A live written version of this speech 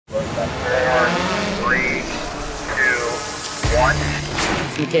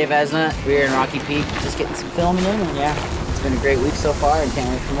Cave Vesna. We're in Rocky Peak, just getting some filming in, and yeah, it's been a great week so far, and can't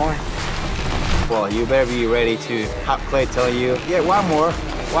wait for more. Well, you better be ready to have Clay tell you, yeah, one more.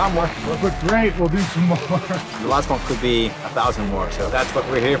 But great, we'll do some more. The last one could be 1,000 more, so that's what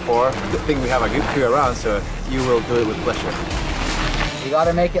we're here for. Good thing we have a good crew around, so you will do it with pleasure. You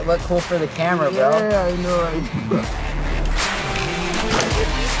gotta make it look cool for the camera, bro. Yeah, I know.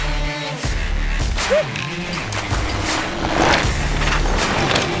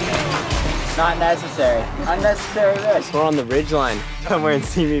 Not necessary. Unnecessary risk. We're on the ridge line, somewhere in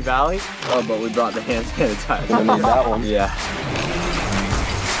Simi Valley. Oh, but we brought the hand sanitizer. I need that one. Yeah.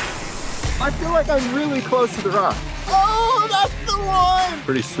 I feel like I'm really close to the rock. Oh, that's the one!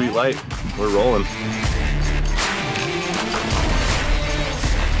 Pretty sweet light. We're rolling.